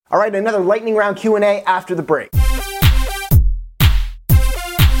All right, another lightning round Q&A after the break.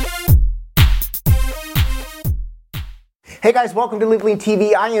 Hey guys, welcome to Live Lean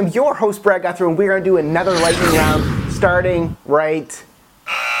TV. I am your host, Brad Guthrie, and we're going to do another lightning round starting right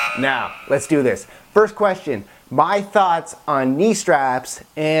now. Let's do this. First question, my thoughts on knee straps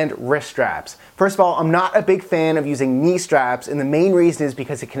and wrist straps. First of all, I'm not a big fan of using knee straps, and the main reason is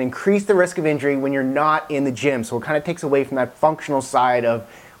because it can increase the risk of injury when you're not in the gym, so it kind of takes away from that functional side of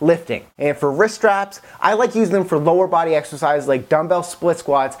lifting. And for wrist straps, I like using them for lower body exercises like dumbbell split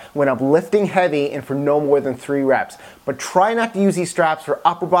squats when I'm lifting heavy and for no more than 3 reps. But try not to use these straps for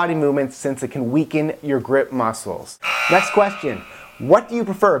upper body movements since it can weaken your grip muscles. Next question, what do you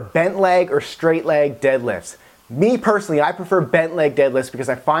prefer, bent leg or straight leg deadlifts? Me personally, I prefer bent leg deadlifts because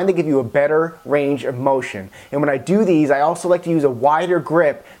I find they give you a better range of motion. And when I do these, I also like to use a wider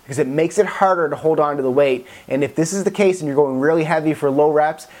grip because it makes it harder to hold on to the weight. And if this is the case and you're going really heavy for low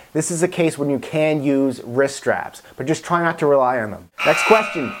reps, this is the case when you can use wrist straps, but just try not to rely on them. Next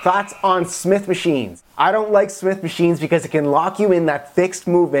question, thoughts on Smith machines. I don't like Smith machines because it can lock you in that fixed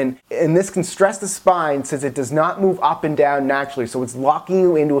movement, and this can stress the spine since it does not move up and down naturally. So it's locking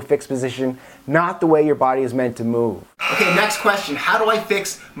you into a fixed position, not the way your body is meant to move. Okay, next question. How do I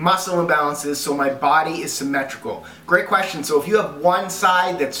fix muscle imbalances so my body is symmetrical? Great question. So if you have one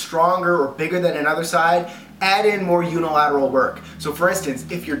side that's stronger or bigger than another side, add in more unilateral work. So for instance,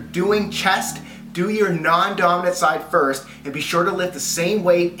 if you're doing chest, do your non-dominant side first and be sure to lift the same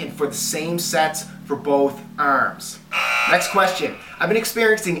weight and for the same sets for both arms. Next question. I've been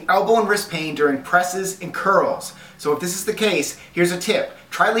experiencing elbow and wrist pain during presses and curls. So if this is the case, here's a tip.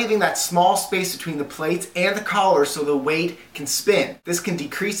 Try leaving that small space between the plates and the collar so the weight can spin. This can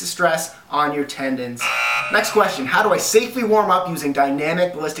decrease the stress on your tendons. Next question, how do I safely warm up using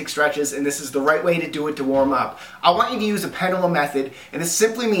dynamic ballistic stretches? And this is the right way to do it to warm up. I want you to use a pendulum method, and this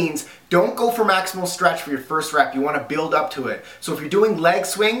simply means don't go for maximal stretch for your first rep. You want to build up to it. So if you're doing leg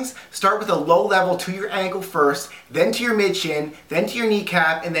swings, start with a low level to your ankle first, then to your mid shin, then to your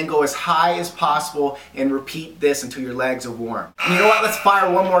kneecap, and then go as high as possible and repeat this until your legs are warm. And you know what? Let's fire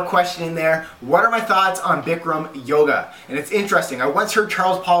one more question in there. What are my thoughts on Bikram yoga? And it's interesting. I once heard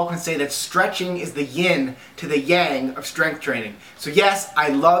Charles Poliquin say that stretching is the yin to the yang of strength training. So yes, I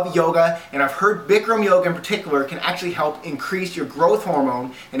love yoga, and I've heard Bikram yoga in particular can actually help increase your growth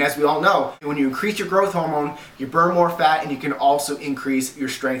hormone. And as we all know, when you increase your growth hormone, you burn more fat and you can also increase your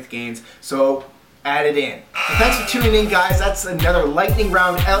strength gains. So add it in. So thanks for tuning in, guys. That's another lightning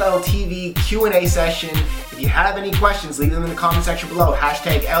round LLTV Q&A session. If you have any questions, leave them in the comment section below,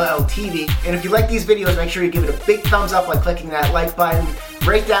 hashtag LLTV. And if you like these videos, make sure you give it a big thumbs up by clicking that like button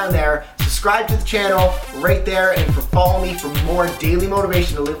right down there. Subscribe to the channel right there, and follow me for more daily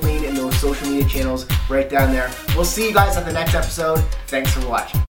motivation to live lean in those social media channels right down there. We'll see you guys at the next episode. Thanks for watching.